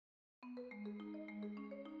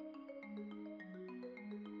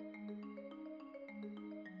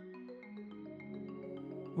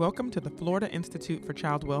Welcome to the Florida Institute for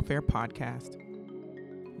Child Welfare podcast.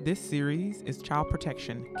 This series is Child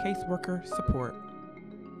Protection Caseworker Support.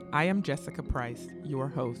 I am Jessica Price, your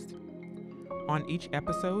host. On each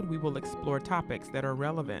episode, we will explore topics that are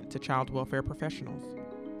relevant to child welfare professionals.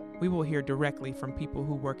 We will hear directly from people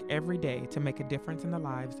who work every day to make a difference in the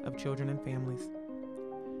lives of children and families.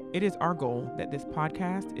 It is our goal that this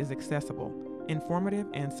podcast is accessible, informative,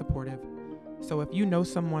 and supportive. So if you know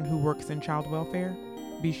someone who works in child welfare,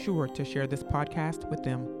 be sure to share this podcast with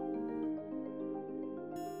them.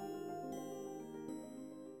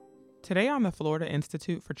 Today on the Florida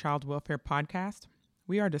Institute for Child Welfare podcast,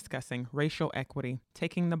 we are discussing racial equity,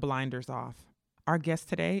 taking the blinders off. Our guest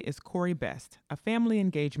today is Corey Best, a family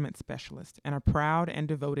engagement specialist and a proud and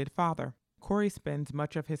devoted father. Corey spends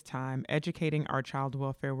much of his time educating our child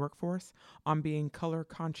welfare workforce on being color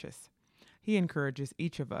conscious. He encourages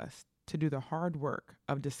each of us to do the hard work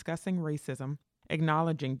of discussing racism,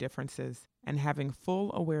 acknowledging differences, and having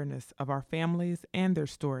full awareness of our families and their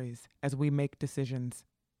stories as we make decisions.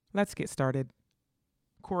 Let's get started.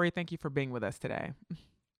 Corey, thank you for being with us today.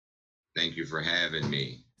 Thank you for having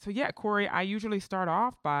me. So Corey, I usually start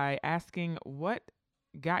off by asking what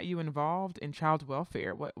got you involved in child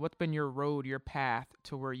welfare? What's been your road, your path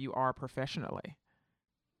to where you are professionally?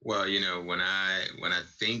 Well, when I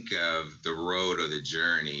think of the road or the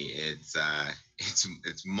journey, it's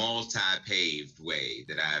multi-paved way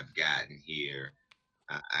that I've gotten here.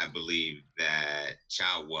 I believe that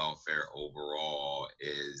child welfare overall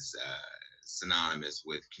is synonymous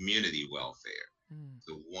with community welfare.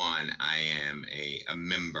 So one, I am a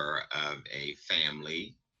member of a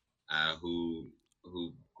family who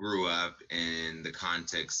grew up in the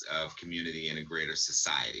context of community and a greater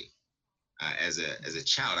society. As a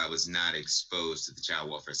child, I was not exposed to the child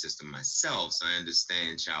welfare system myself, so I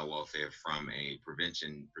understand child welfare from a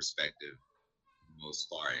prevention perspective for the most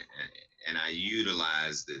part, and I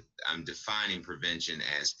utilize that. I'm defining prevention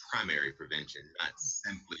as primary prevention, not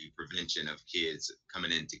simply prevention of kids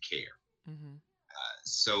coming into care. Mm-hmm.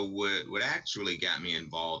 So what actually got me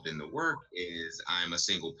involved in the work is I'm a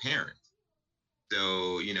single parent.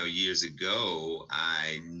 So, years ago,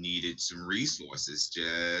 I needed some resources,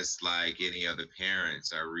 just like any other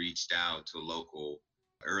parents. I reached out to a local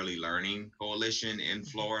early learning coalition in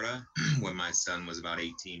Florida when my son was about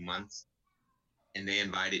 18 months. And they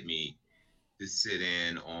invited me to sit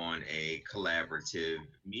in on a collaborative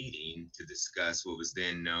meeting to discuss what was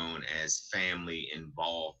then known as family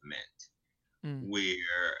involvement,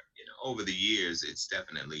 where over the years it's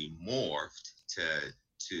definitely morphed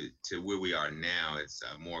to where we are now. It's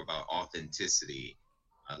more about authenticity,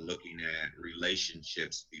 looking at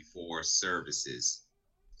relationships before services.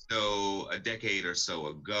 So a decade or so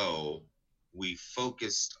ago, we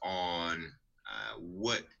focused on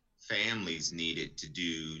what families needed to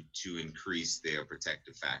do to increase their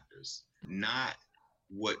protective factors, not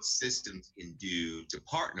what systems can do to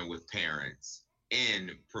partner with parents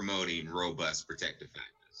in promoting robust protective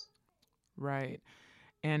factors. Right.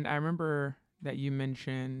 And I remember that you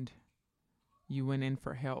mentioned you went in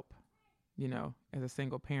for help, as a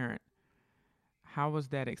single parent. How was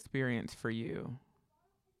that experience for you?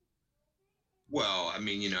 Well, I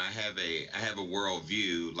mean, I have a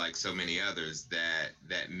worldview like so many others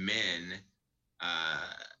that men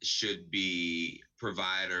should be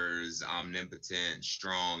providers, omnipotent,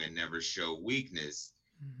 strong, and never show weakness.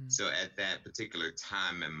 Mm-hmm. So at that particular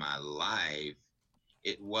time in my life,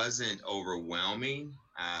 it wasn't overwhelming.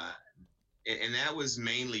 And that was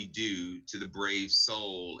mainly due to the brave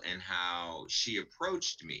soul and how she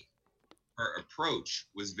approached me. Her approach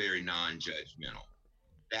was very non-judgmental.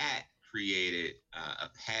 That created a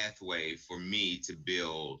pathway for me to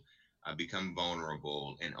build, become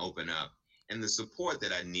vulnerable, and open up. And the support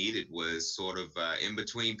that I needed was sort of in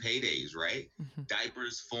between paydays, right? Mm-hmm.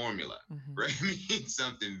 Diapers, formula, Mm-hmm. right? I mean,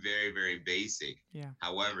 something very, very basic. Yeah.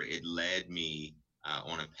 However, it led me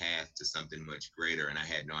on a path to something much greater, and I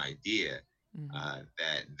had no idea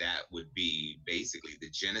that would be basically the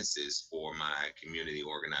genesis for my community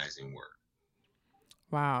organizing work.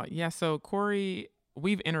 Wow. Yeah. So, Corey,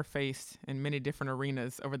 we've interfaced in many different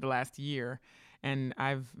arenas over the last year, and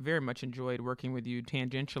I've very much enjoyed working with you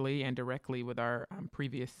tangentially and directly with our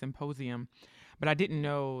previous symposium. But I didn't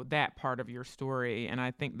know that part of your story, and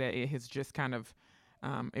I think that it has just kind of,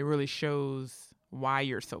 it really shows why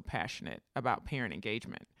you're so passionate about parent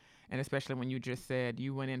engagement. And especially when you just said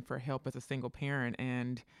you went in for help as a single parent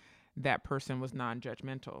and that person was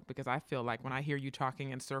non-judgmental, because I feel like when I hear you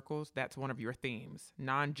talking in circles, that's one of your themes,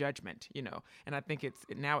 non-judgment, and I think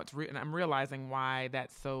and I'm realizing why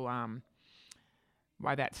that's so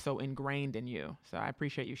ingrained in you. So I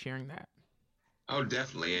appreciate you sharing that. Oh,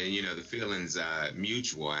 definitely. And the feelings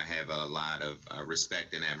mutual. I have a lot of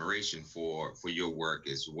respect and admiration for your work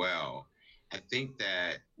as well. I think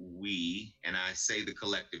that we, and I say the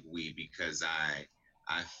collective we because I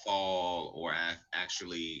fall or I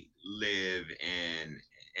actually live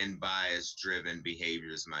in bias driven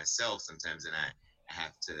behaviors myself sometimes, and I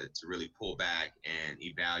have to really pull back and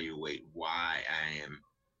evaluate why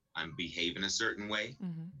I'm behaving a certain way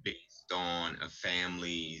Hmm. based on a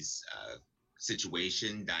family's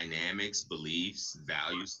situation, dynamics, beliefs,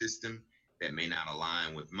 value system that may not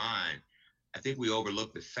align with mine. I think we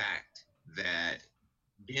overlook the fact that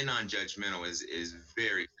being non-judgmental is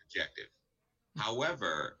very subjective.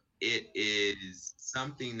 However, it is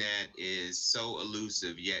something that is so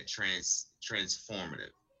elusive yet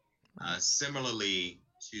transformative. Right. Similarly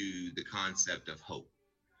to the concept of hope.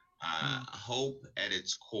 Mm. Hope at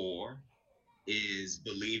its core is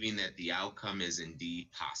believing that the outcome is indeed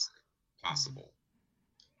Hmm. possible.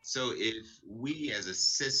 So if we as a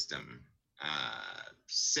system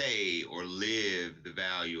say or live the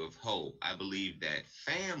value of hope, I believe that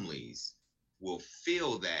families will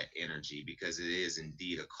feel that energy because it is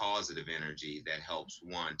indeed a causative energy that helps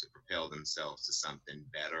one to propel themselves to something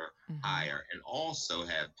better, Hmm. higher, and also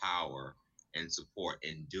have power and support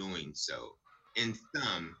in doing so. In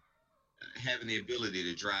some, having the ability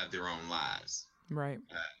to drive their own lives. Right.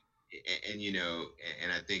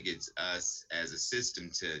 And I think it's us as a system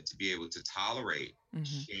to be able to tolerate Hmm.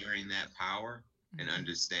 sharing that power and Hmm.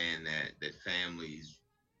 understand that families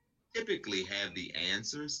typically have the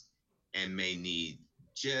answers and may need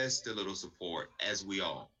just a little support, as we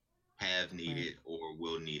all have Right. needed or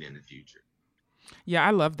will need in the future. Yeah,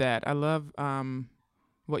 I love that. I love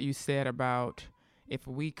what you said about if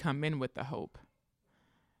we come in with the hope,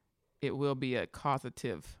 it will be a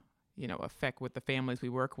causative, effect with the families we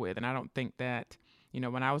work with. And I don't think that,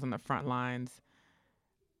 when I was on the front lines,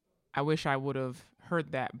 I wish I would have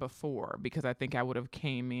heard that before because I think I would have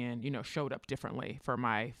came in, showed up differently for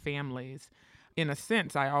my families. In a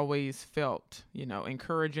sense, I always felt,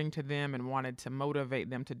 encouraging to them and wanted to motivate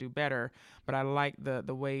them to do better. But I like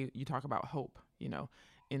the way you talk about hope,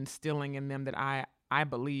 instilling in them that I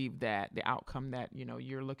believe that the outcome that,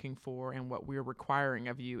 you're looking for and what we're requiring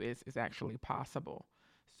of you is actually possible.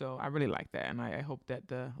 So I really like that. And I hope that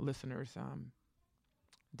the listeners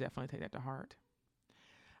definitely take that to heart.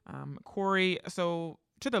 Corey, so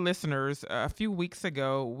to the listeners, a few weeks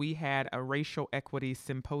ago, we had a racial equity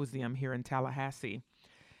symposium here in Tallahassee.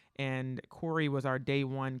 And Corey was our day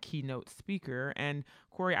one keynote speaker. And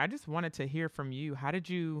Corey, I just wanted to hear from you. How did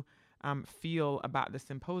you feel about the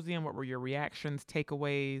symposium? What were your reactions,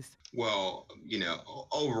 takeaways? Well,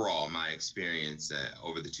 overall, my experience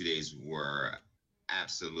over the 2 days were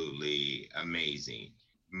absolutely amazing.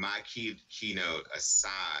 My keynote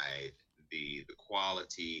aside, the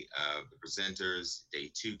quality of the presenters, day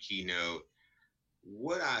two keynote,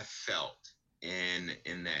 what I felt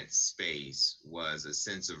in that space was a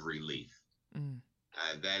sense of relief. Mm,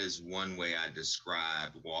 That is one way I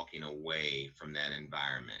describe walking away from that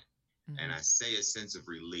environment. And mm-hmm, I say a sense of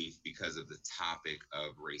relief because of the topic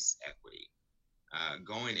of race equity.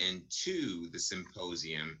 Going into the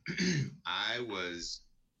symposium, I was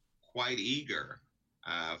quite eager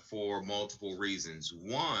for multiple reasons.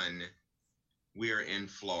 One, we are in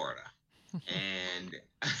Florida, and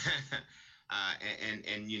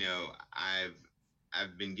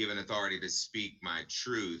I've been given authority to speak my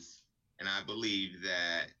truth, and I believe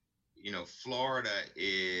that Florida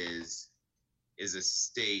is a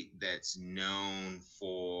state that's known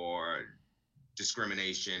for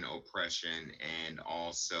discrimination, oppression, and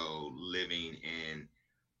also living in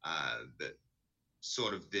the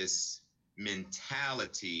sort of this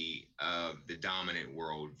mentality of the dominant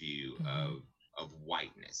worldview mm-hmm, of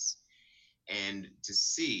whiteness. And to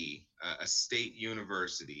see a state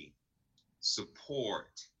university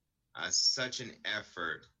support such an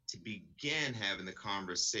effort to begin having the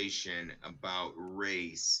conversation about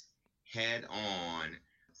race head on,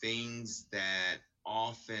 things that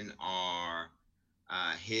often are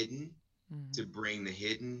hidden, mm-hmm, to bring the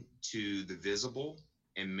hidden to the visible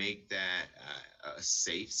and make that a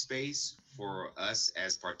safe space for us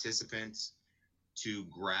as participants to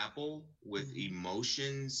grapple with mm-hmm,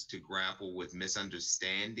 emotions, to grapple with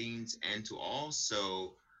misunderstandings, and to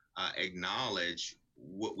also acknowledge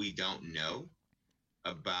what we don't know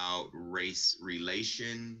about race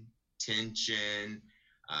relation, tension,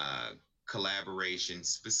 uh, collaboration,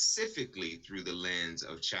 specifically through the lens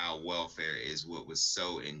of child welfare, is what was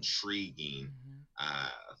so intriguing mm-hmm. uh,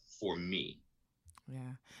 for me.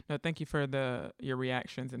 Yeah. No, thank you for the your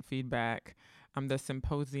reactions and feedback. The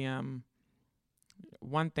symposium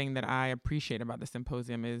One thing that I appreciate about the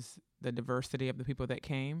symposium is the diversity of the people that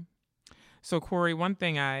came. So, Corey, one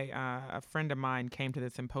thing a friend of mine came to the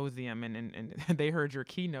symposium and they heard your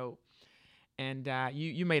keynote, and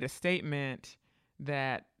you made a statement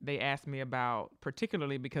that they asked me about,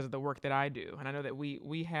 particularly because of the work that I do. And I know that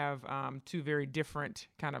we have two very different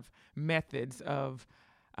kind of methods of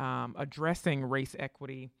addressing race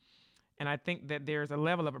equity. And I think that there's a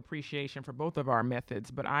level of appreciation for both of our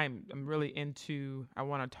methods, but I'm really into, I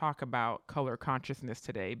want to talk about color consciousness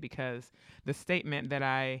today because the statement that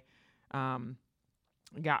I um,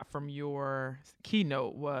 got from your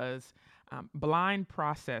keynote was blind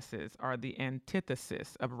processes are the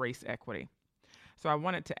antithesis of race equity. So I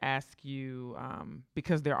wanted to ask you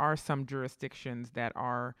because there are some jurisdictions that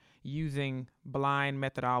are using blind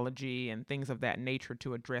methodology and things of that nature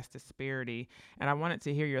to address disparity. And I wanted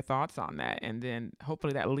to hear your thoughts on that. And then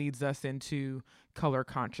hopefully that leads us into color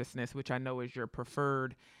consciousness, which I know is your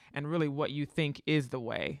preferred and really what you think is the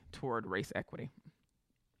way toward race equity.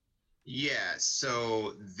 Yeah,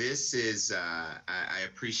 so this is I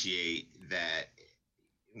appreciate that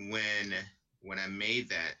when I made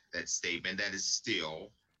that statement, that is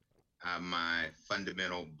still my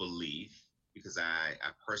fundamental belief because I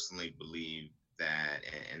personally believe that,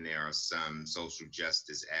 and there are some social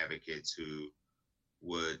justice advocates who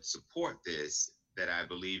would support this, that I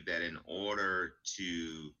believe that in order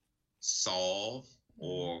to solve Mm-hmm.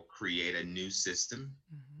 or create a new system,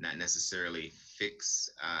 Mm-hmm. not necessarily fix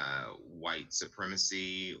white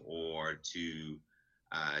supremacy or to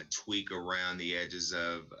tweak around the edges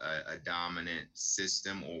of a dominant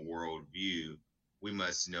system or worldview, we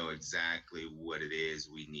must know exactly what it is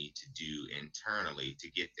we need to do internally to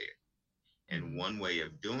get there. And Mm-hmm. one way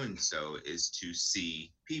of doing so is to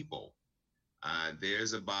see people.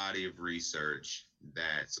 There's a body of research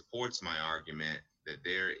that supports my argument that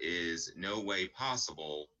there is no way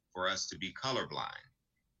possible for us to be colorblind.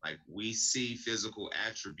 Like we see physical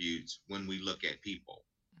attributes when we look at people.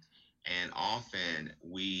 And often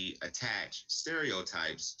we attach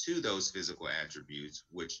stereotypes to those physical attributes,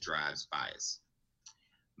 which drives bias.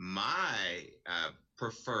 My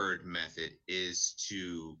preferred method is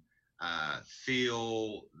to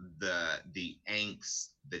feel the angst,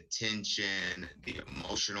 the tension, the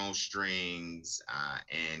emotional strings,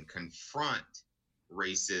 and confront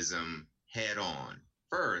racism head on.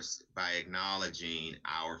 First, by acknowledging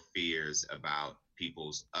our fears about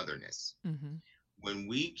people's otherness. Mm-hmm. When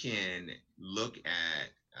we can look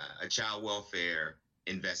at a child welfare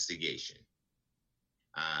investigation,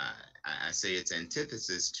 uh, I say it's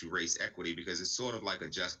antithesis to race equity because it's sort of like a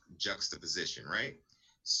juxtaposition, right?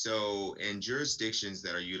 So, in jurisdictions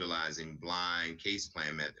that are utilizing blind case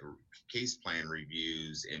plan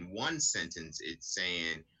reviews, in one sentence it's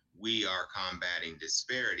saying we are combating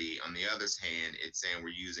disparity. On the other hand, it's saying we're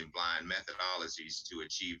using blind methodologies to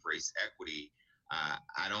achieve race equity.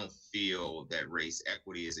 I don't feel that race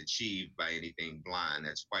equity is achieved by anything blind.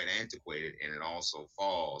 That's quite antiquated, and it also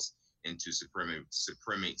falls into supreme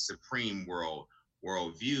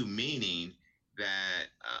worldview, meaning that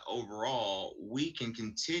overall we can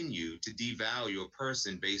continue to devalue a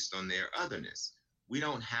person based on their otherness. We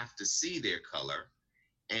don't have to see their color,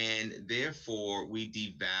 and therefore we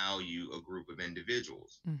devalue a group of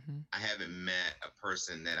individuals. Mm-hmm. I haven't met a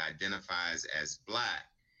person that identifies as black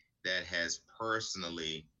that has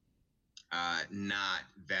personally not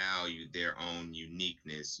value their own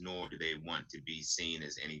uniqueness, nor do they want to be seen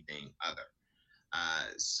as anything other.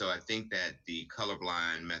 So I think that the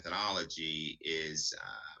colorblind methodology is,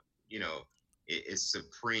 you know, is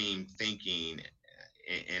supreme thinking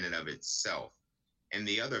in and of itself. And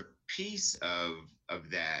the other piece of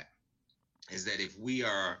that is that if we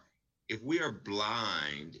are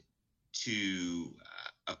blind to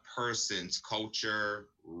a person's culture,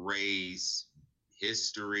 race,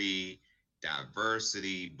 history,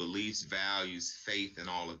 diversity, beliefs, values, faith, and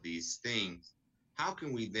all of these things, how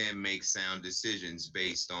can we then make sound decisions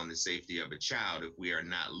based on the safety of a child if we are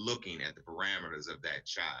not looking at the parameters of that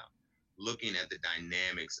child, looking at the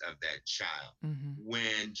dynamics of that child? Mm-hmm.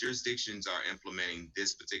 When jurisdictions are implementing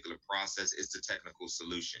this particular process, it's a technical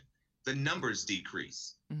solution. The numbers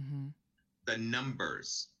decrease. Mm-hmm. The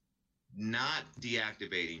numbers, not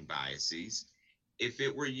deactivating biases. If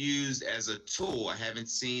it were used as a tool, I haven't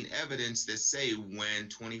seen evidence that say when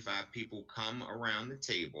 25 people come around the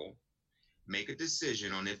table, make a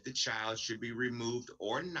decision on if the child should be removed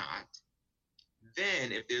or not.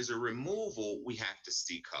 Then, if there's a removal, we have to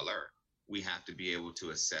see color. We have to be able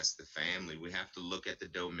to assess the family. We have to look at the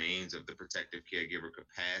domains of the protective caregiver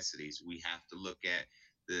capacities. We have to look at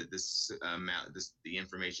the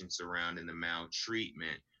information surrounding the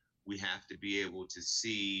maltreatment. We have to be able to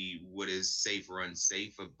see what is safe or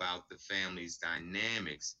unsafe about the family's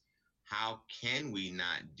dynamics. How can we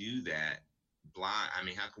not do that blind? I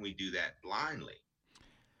mean, how can we do that blindly?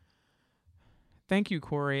 Thank you,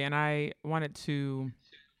 Corey. And I wanted to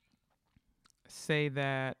say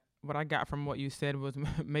that what I got from what you said was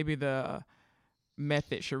maybe the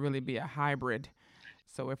method should really be a hybrid.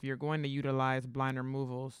 So if you're going to utilize blind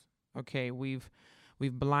removals, okay, we've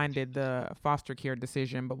blinded the foster care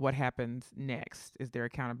decision, but what happens next? Is there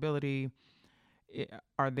accountability?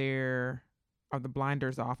 Are there are the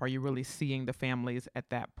blinders off? Are you really seeing the families at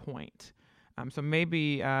that point? So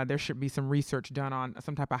maybe there should be some research done on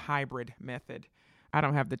some type of hybrid method. I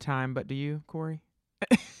don't have the time, but do you, Corey?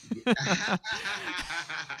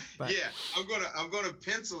 But Yeah, I'm gonna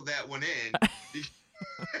pencil that one in.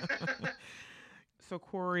 so,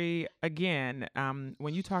 Corey, again,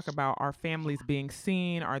 when you talk about are families being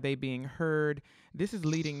seen, are they being heard? This is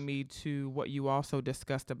leading me to what you also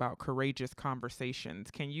discussed about courageous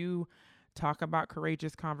conversations. Can you talk about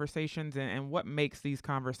courageous conversations and what makes these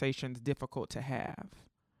conversations difficult to have?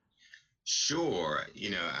 Sure,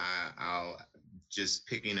 I'll just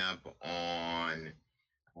picking up on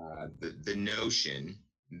the notion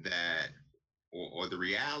that, or the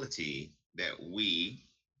reality that we,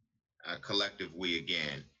 collective we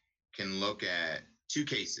again, can look at two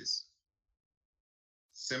cases,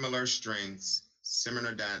 similar strengths,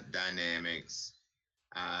 similar dynamics,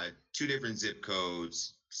 two different zip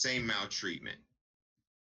codes, same maltreatment.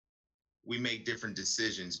 We make different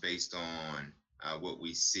decisions based on what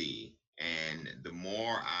we see. And the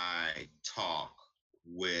more I talk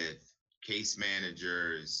with case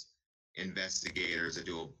managers, investigators, I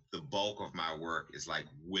do the bulk of my work is like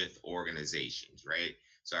with organizations, right?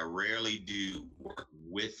 So I rarely do work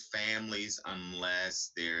with families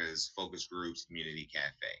unless there's focus groups, community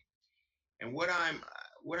cafe. And what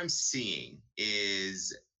I'm seeing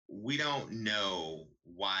is we don't know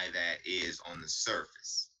why that is on the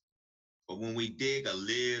surface. But when we dig a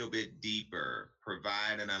little bit deeper,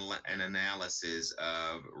 provide an analysis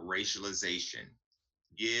of racialization,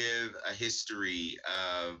 give a history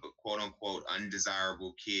of quote unquote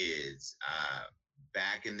undesirable kids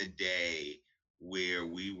back in the day where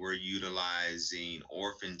we were utilizing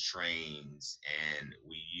orphan trains and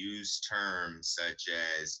we used terms such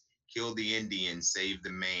as kill the Indian, save the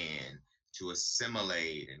man to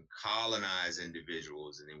assimilate and colonize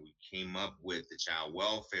individuals. And then we came up with the child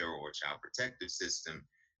welfare or child protective system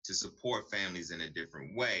to support families in a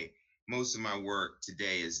different way. Most of my work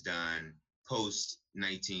today is done post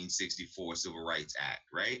 1964 Civil Rights Act,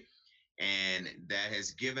 right? And that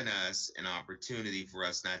has given us an opportunity for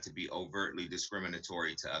us not to be overtly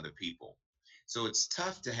discriminatory to other people. So it's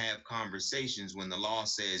tough to have conversations when the law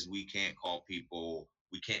says we can't call people,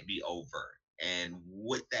 we can't be overt. And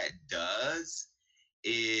what that does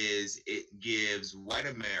is it gives white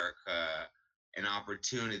America an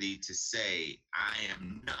opportunity to say, I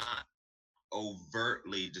am not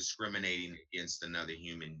overtly discriminating against another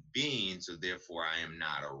human being, so therefore I am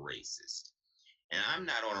not a racist. And I'm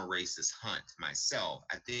not on a racist hunt myself.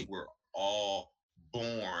 I think we're all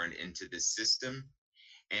born into this system,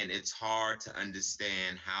 and it's hard to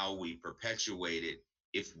understand how we perpetuate it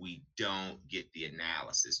if we don't get the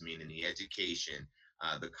analysis, meaning the education,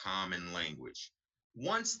 the common language.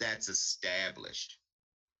 Once that's established,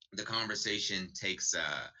 the conversation takes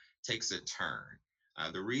a turn.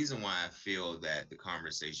 The reason why I feel that the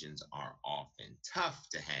conversations are often tough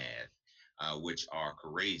to have, which are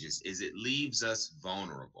courageous, is it leaves us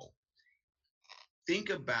vulnerable. Think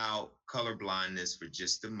about color blindness for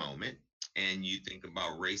just a moment, and you think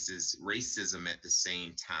about racism at the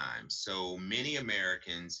same time. So many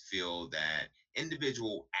Americans feel that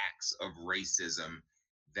individual acts of racism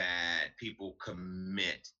that people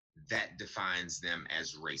commit that defines them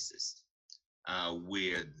as racist.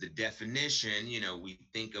 Where the definition, we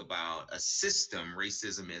think about a system.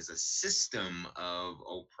 Racism is a system of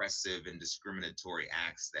oppressive and discriminatory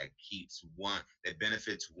acts that keeps one, that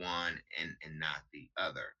benefits one and not the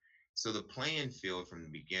other. So the playing field from the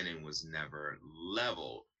beginning was never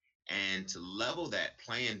leveled. And to level that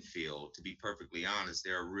playing field, to be perfectly honest,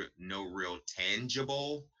 there are no real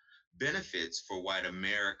tangible benefits for white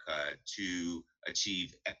America to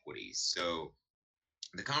achieve equity. So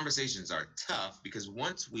the conversations are tough because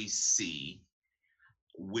once we see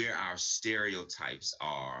where our stereotypes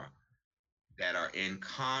are that are in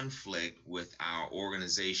conflict with our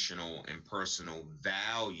organizational and personal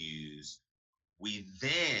values, we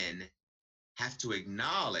then have to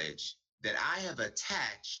acknowledge that I have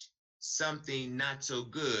attached something not so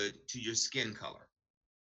good to your skin color,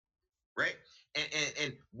 right?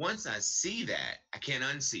 And once I see that, I can't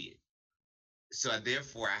unsee it. So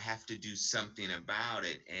therefore, I have to do something about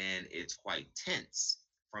it, and it's quite tense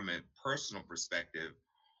from a personal perspective.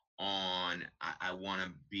 I want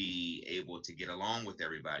to be able to get along with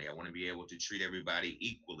everybody. I want to be able to treat everybody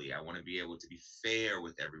equally. I want to be able to be fair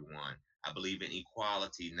with everyone. I believe in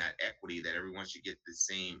equality, not equity, that everyone should get the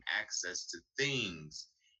same access to things,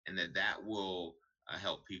 and that will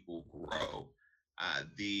help people grow.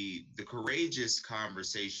 The courageous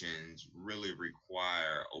conversations really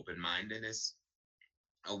require open-mindedness,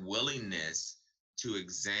 a willingness to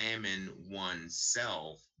examine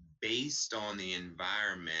oneself based on the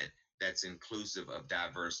environment that's inclusive of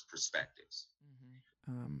diverse perspectives.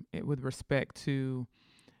 With respect to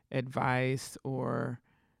advice or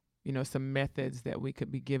some methods that we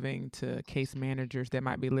could be giving to case managers that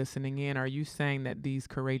might be listening in, are you saying that these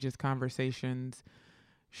courageous conversations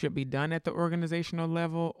should be done at the organizational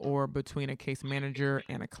level or between a case manager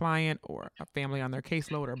and a client or a family on their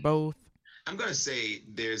caseload or both? I'm going to say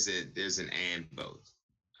there's an and both.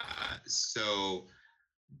 So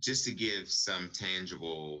just to give some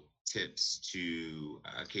tangible tips to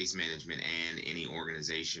case management and any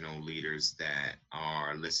organizational leaders that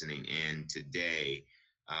are listening in today.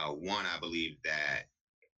 One, I believe that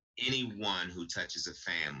anyone who touches a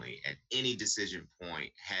family at any decision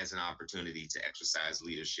point has an opportunity to exercise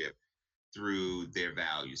leadership through their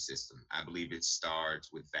value system. I believe it starts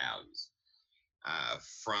with values.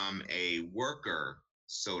 From a worker,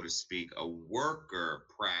 so to speak, a worker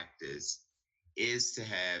practice is to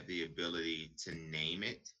have the ability to name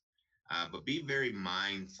it, but be very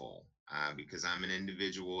mindful because I'm an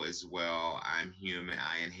individual as well. I'm human.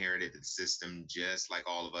 I inherited the system just like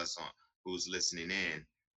all of us who's listening in.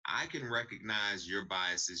 I can recognize your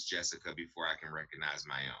biases, Jessica, before I can recognize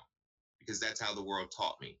my own, because that's how the world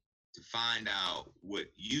taught me to find out what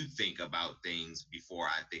you think about things before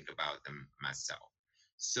I think about them myself.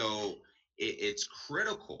 So it's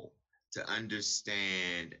critical to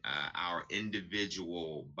understand our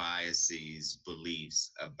individual biases,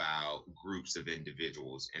 beliefs about groups of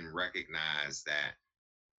individuals, and recognize that,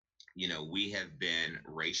 we have been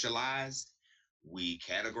racialized. We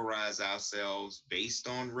categorize ourselves based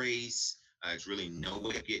on race. It's really no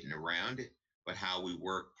way of getting around it. But how we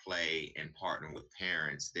work, play, and partner with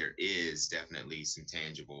parents, there is definitely some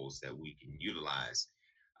tangibles that we can utilize.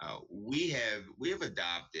 We have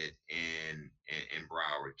adopted in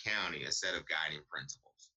Broward County a set of guiding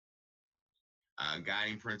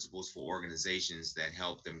principles for organizations that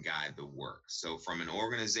help them guide the work. So from an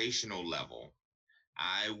organizational level,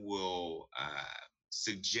 I will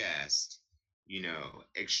suggest,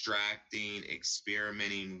 extracting,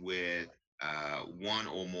 experimenting with one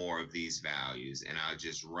or more of these values, and I'll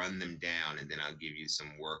just run them down, and then I'll give you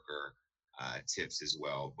some worker tips as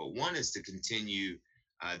well. But one is to continue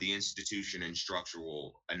the institution and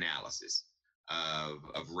structural analysis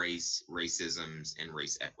of race, racisms, and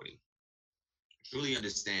race equity, truly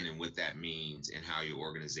understanding what that means and how your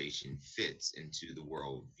organization fits into the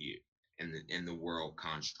world view and the world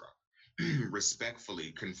construct.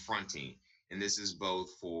 Respectfully confronting, and this is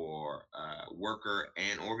both for worker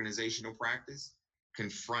and organizational practice,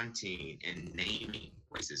 confronting and naming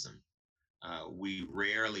racism. We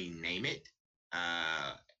rarely name it.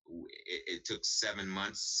 Uh, it took 7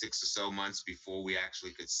 months, 6 or so months before we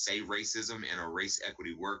actually could say racism in a race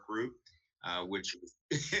equity work group, which was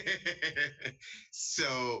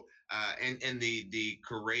so. And the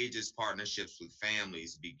courageous partnerships with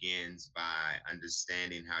families begins by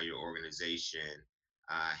understanding how your organization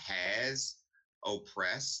has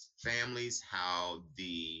oppressed families, how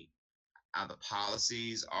the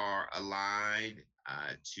policies are aligned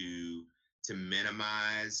to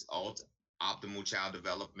minimize optimal child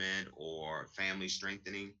development or family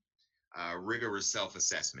strengthening. Rigorous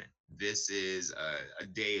self-assessment. This is a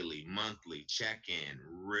daily, monthly check-in,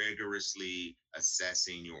 rigorously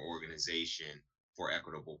assessing your organization for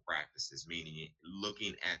equitable practices, meaning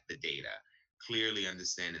looking at the data, clearly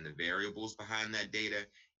understanding the variables behind that data,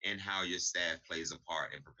 and how your staff plays a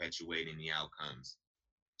part in perpetuating the outcomes,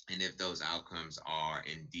 and if those outcomes are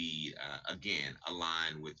indeed, again,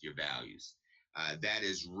 aligned with your values. That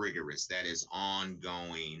is rigorous, that is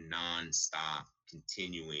ongoing, nonstop,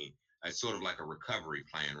 continuing. It's sort of like a recovery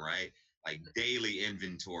plan, right? Like daily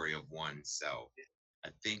inventory of oneself. I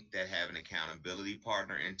think that having an accountability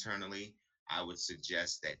partner internally, I would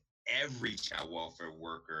suggest that every child welfare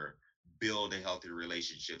worker build a healthy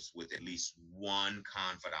relationships with at least one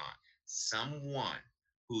confidant, someone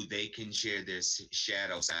who they can share their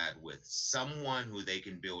shadow side with, someone who they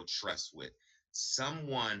can build trust with,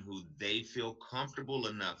 someone who they feel comfortable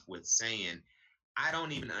enough with saying, I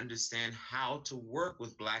don't even understand how to work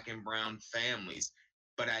with Black and Brown families,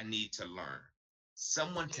 but I need to learn.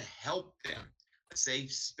 Someone to help them, a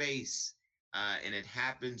safe space, and it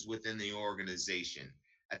happens within the organization.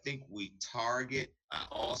 I think we target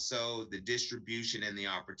also the distribution and the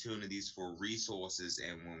opportunities for resources.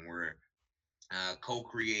 And when we're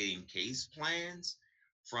co-creating case plans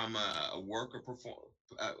from a worker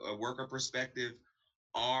perspective,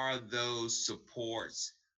 are those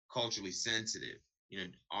supports culturally sensitive? You know,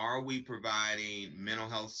 are we providing mental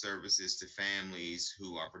health services to families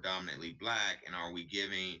who are predominantly Black, and are we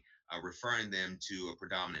referring them to a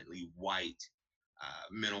predominantly white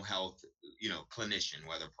mental health, clinician,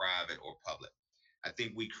 whether private or public? I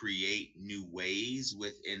think we create new ways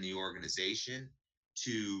within the organization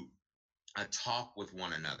to talk with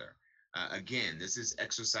one another. Again, this is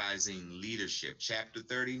exercising leadership. Chapter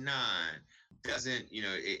 39 doesn't,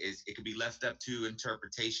 it could be left up to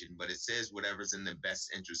interpretation, but it says whatever's in the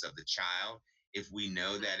best interest of the child. If we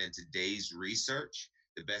know that in today's research,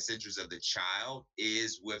 the best interest of the child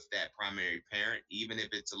is with that primary parent, even if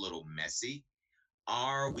it's a little messy,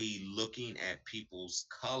 are we looking at people's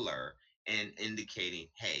color and indicating,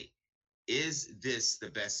 hey, is this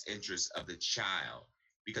the best interest of the child?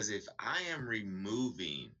 Because if I am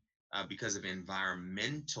removing, because of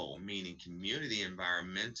environmental, meaning community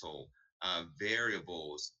environmental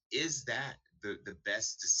variables, is that the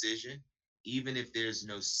best decision, even if there's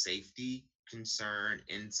no safety concern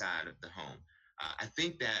inside of the home? I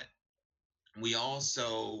think that we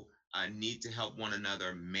also need to help one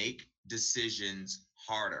another make decisions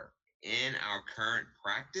harder. In our current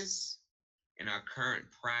practice,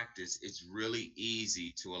 it's really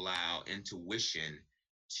easy to allow intuition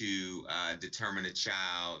to determine a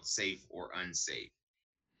child safe or unsafe.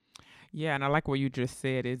 Yeah, and I like what you just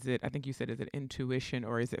said. Is it, I think you said, is it intuition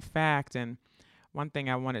or is it fact? And one thing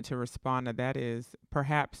I wanted to respond to that is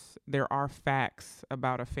perhaps there are facts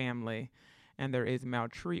about a family and there is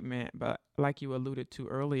maltreatment, but like you alluded to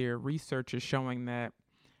earlier, research is showing that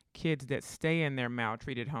kids that stay in their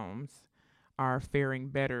maltreated homes are faring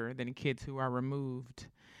better than kids who are removed.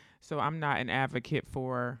 So I'm not an advocate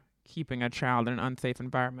for keeping a child in an unsafe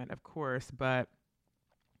environment, of course, but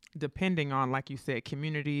depending on, like you said,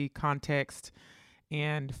 community, context,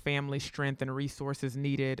 and family strength and resources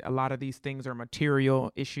needed, a lot of these things are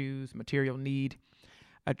material issues, material need.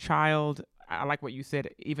 A child, I like what you said,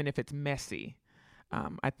 even if it's messy,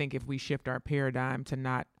 I think if we shift our paradigm to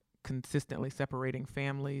not consistently separating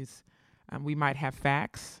families, we might have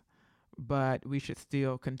facts, but we should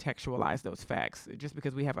still contextualize those facts. Just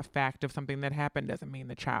because we have a fact of something that happened doesn't mean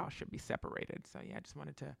the child should be separated. So, yeah, I just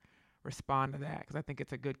wanted to respond to that because I think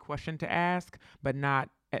it's a good question to ask, but not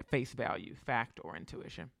at face value, fact or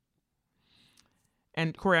intuition.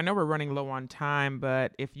 And Corey, I know we're running low on time,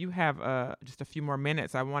 but if you have just a few more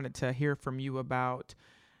minutes, I wanted to hear from you about.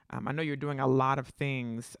 I know you're doing a lot of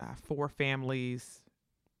things for families.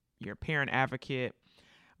 You're a parent advocate.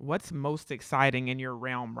 What's most exciting in your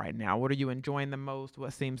realm right now? What are you enjoying the most?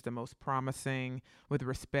 What seems the most promising with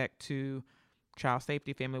respect to child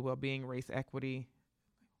safety, family well-being, race equity?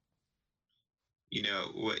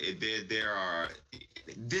 There are.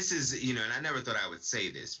 This is, and I never thought I would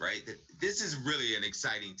say this, right? That this is really an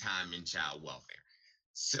exciting time in child welfare.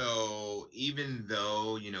 So even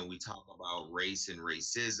though, we talk about race and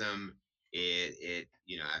racism,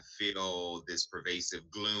 I feel this pervasive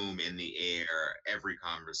gloom in the air every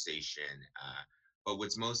conversation. But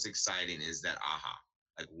what's most exciting is that aha.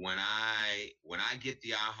 Like when I get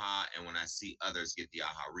the aha and when I see others get the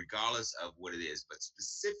aha, regardless of what it is, but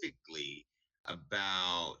specifically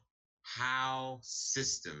about how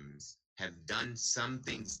systems have done some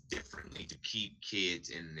things differently to keep kids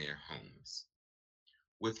in their homes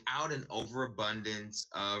without an overabundance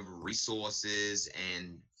of resources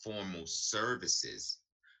and formal services,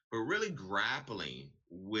 but really grappling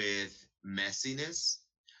with messiness.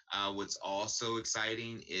 What's also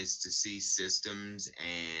exciting is to see systems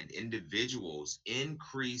and individuals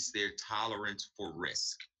increase their tolerance for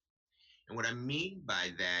risk. And what I mean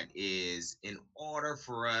by that is, in order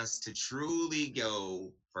for us to truly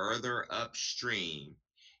go further upstream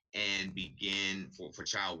and begin for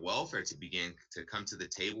child welfare to begin to come to the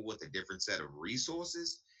table with a different set of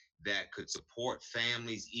resources that could support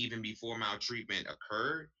families even before maltreatment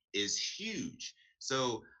occurred is huge.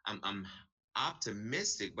 So I'm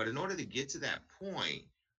optimistic, but in order to get to that point,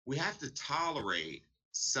 we have to tolerate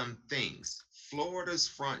some things. Florida's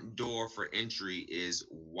front door for entry is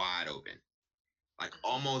wide open, like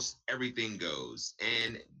almost everything goes.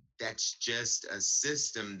 And that's just a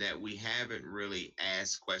system that we haven't really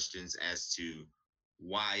asked questions as to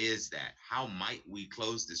why is that? How might we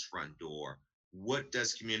close this front door? what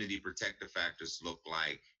does community protective factors look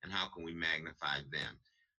like, and how can we magnify them?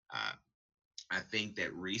 Uh, I think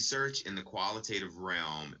that research in the qualitative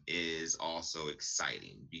realm is also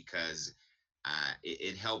exciting because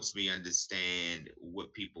it helps me understand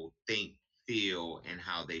what people think, feel, and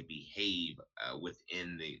how they behave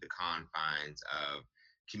within the confines of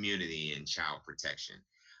community and child protection.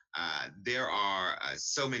 There are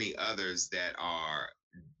so many others that are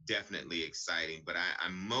definitely exciting, but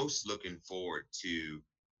I'm most looking forward to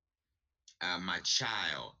my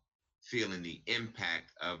child feeling the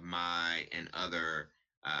impact of my and other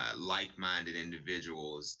like-minded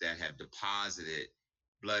individuals that have deposited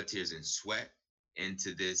blood, tears, and sweat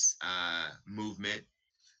into this movement.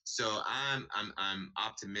 So I'm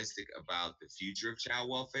optimistic about the future of child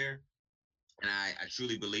welfare, and I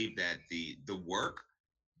truly believe that the work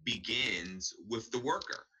begins with the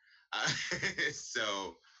worker. Uh,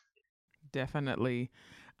 so Definitely.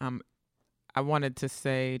 Um, I wanted to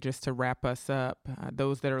say, just to wrap us up,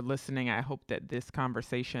 those that are listening, I hope that this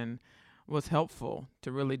conversation was helpful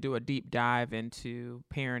to really do a deep dive into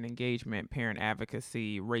parent engagement, parent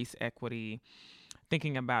advocacy, race equity,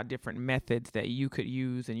 thinking about different methods that you could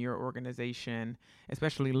use in your organization,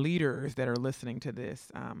 especially leaders that are listening to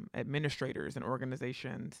this, administrators and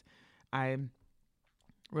organizations. I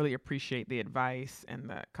really appreciate the advice and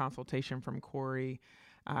the consultation from Corey.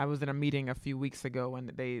 I was in a meeting a few weeks ago and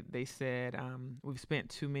they said we've spent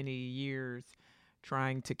too many years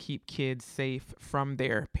trying to keep kids safe from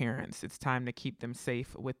their parents. It's time to keep them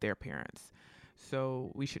safe with their parents.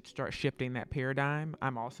 So we should start shifting that paradigm.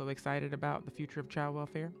 I'm also excited about the future of child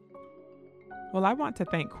welfare. Well, I want to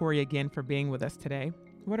thank Corey again for being with us today.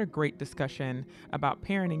 What a great discussion about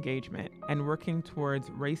parent engagement and working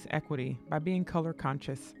towards race equity by being color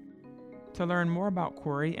conscious. To learn more about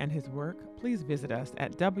Corey and his work, please visit us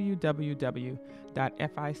at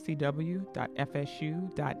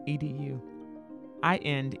www.ficw.fsu.edu. I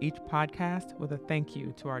end each podcast with a thank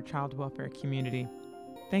you to our child welfare community.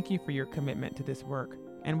 Thank you for your commitment to this work,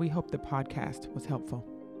 and we hope the podcast was helpful.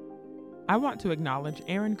 I want to acknowledge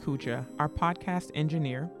Aaron Kuja, our podcast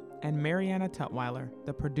engineer, and Mariana Tutwiler,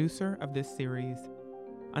 the producer of this series.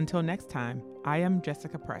 Until next time, I am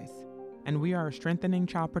Jessica Price, and we are strengthening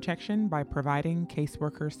child protection by providing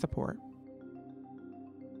caseworker support.